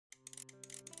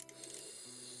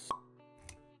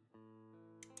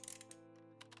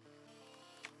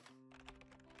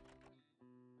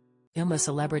I'm a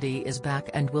Celebrity is back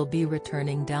and will be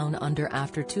returning Down Under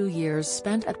after 2 years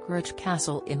spent at Cruach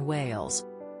Castle in Wales.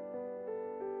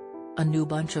 A new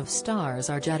bunch of stars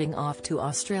are jetting off to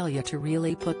Australia to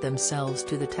really put themselves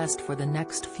to the test for the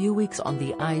next few weeks on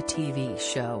the ITV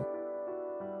show.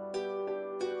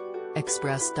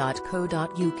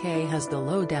 Express.co.uk has the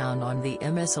lowdown on the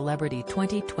I'm a Celebrity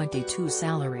 2022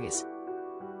 salaries.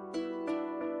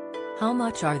 How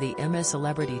much are the I'm a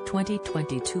Celebrity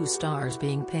 2022 stars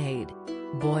being paid?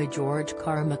 Boy George.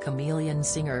 Karma Chameleon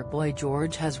singer Boy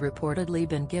George has reportedly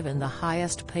been given the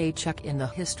highest paycheck in the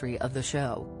history of the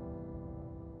show.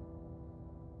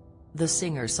 The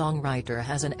singer-songwriter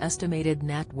has an estimated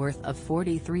net worth of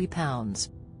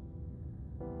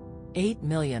 £43.8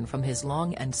 million from his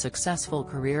long and successful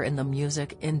career in the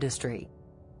music industry.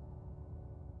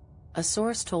 A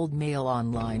source told Mail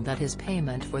Online that his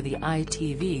payment for the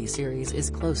ITV series is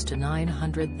close to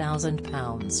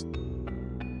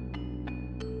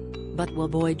 £900,000. But will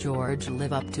Boy George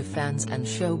live up to fans and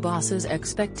show bosses'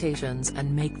 expectations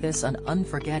and make this an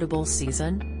unforgettable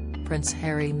season? Prince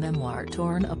Harry memoir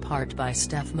torn apart by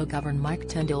Steph McGovern. Mike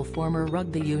Tindall. Former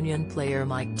rugby union player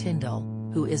Mike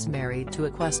Tindall, who is married to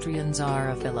equestrian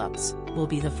Zara Phillips, will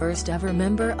be the first ever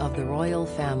member of the royal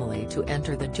family to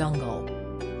enter the jungle.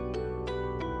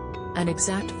 An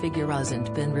exact figure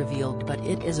hasn't been revealed, but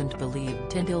it isn't believed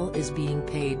Tindall is being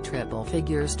paid triple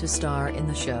figures to star in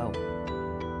the show.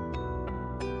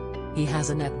 He has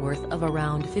a net worth of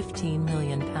around £15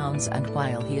 million, and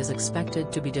while he is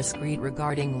expected to be discreet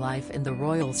regarding life in the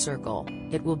royal circle,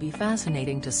 it will be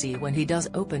fascinating to see when he does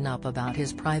open up about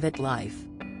his private life.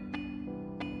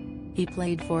 He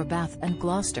played for Bath and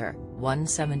Gloucester, won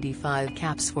 75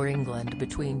 caps for England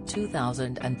between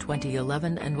 2000 and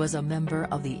 2011 and was a member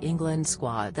of the England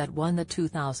squad that won the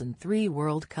 2003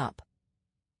 World Cup.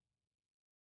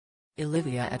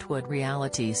 Olivia Attwood.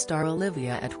 Reality star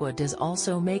Olivia Attwood is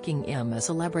also making I'm a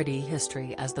Celebrity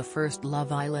history as the first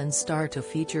Love Island star to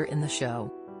feature in the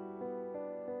show.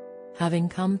 Having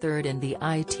come third in the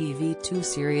ITV2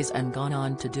 series and gone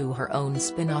on to do her own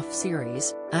spin-off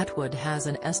series, Attwood has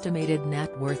an estimated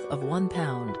net worth of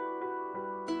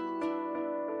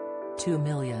 £1.2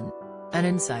 million. An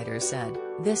insider said,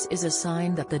 "This is a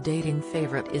sign that the dating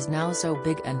favorite is now so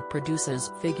big and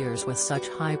produces figures with such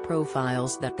high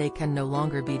profiles that they can no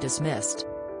longer be dismissed."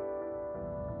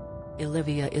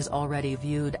 Olivia is already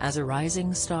viewed as a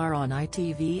rising star on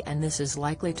ITV, and this is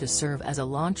likely to serve as a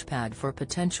launchpad for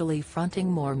potentially fronting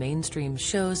more mainstream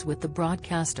shows with the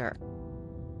broadcaster.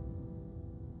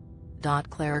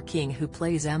 Claire King, who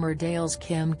plays Emmerdale's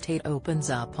Kim Tate, opens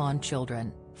up on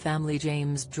children, family.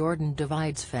 James Jordan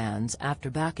divides fans after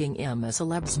backing I'm a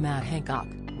Celeb's Matt Hancock.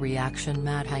 Reaction.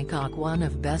 Matt Hancock, one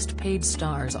of best paid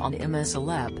stars on I'm a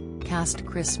Celeb, cast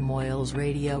Chris Moyles.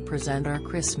 Radio presenter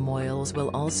Chris Moyles will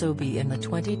also be in the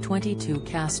 2022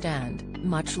 cast and,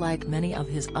 much like many of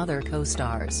his other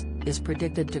co-stars, is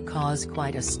predicted to cause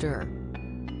quite a stir.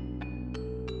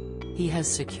 He has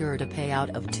secured a payout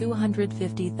of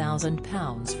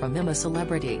 £250,000 from I'm a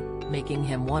Celebrity, making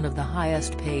him one of the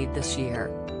highest paid this year.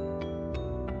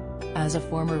 As a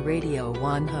former Radio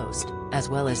 1 host, as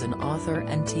well as an author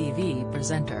and TV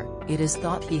presenter, it is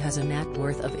thought he has a net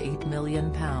worth of £8 million.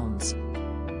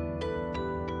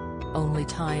 Only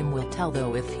time will tell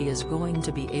though if he is going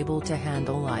to be able to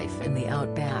handle life in the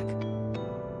outback.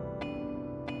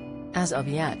 As of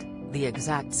yet, the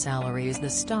exact salaries the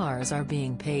stars are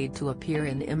being paid to appear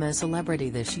in I'm a Celebrity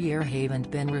this year haven't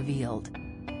been revealed.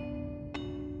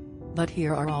 But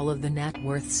here are all of the net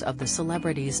worths of the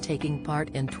celebrities taking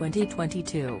part in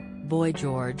 2022. Boy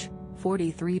George,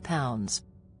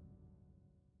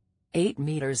 £43.8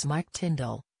 million. Mike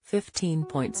Tindall,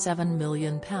 £15.7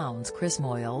 million. Chris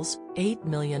Moyles, £8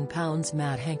 million.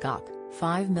 Matt Hancock,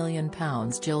 £5 million.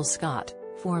 Jill Scott,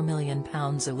 £4 million.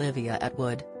 Olivia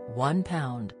Attwood,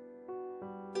 £1.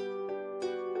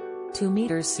 2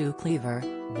 meters. Sue Cleaver,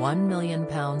 £1 million.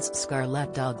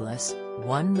 Scarlett Douglas,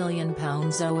 £1 million.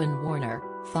 Owen Warner,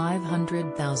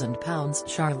 £500,000.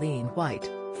 Charlene White,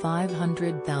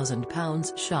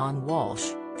 £500,000. Sean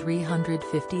Walsh,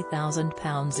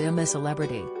 £350,000. I'm a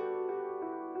Celebrity.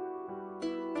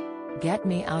 Get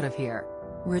Me Out of Here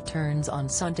returns on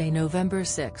Sunday, November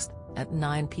 6, at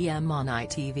 9 p.m. on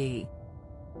ITV.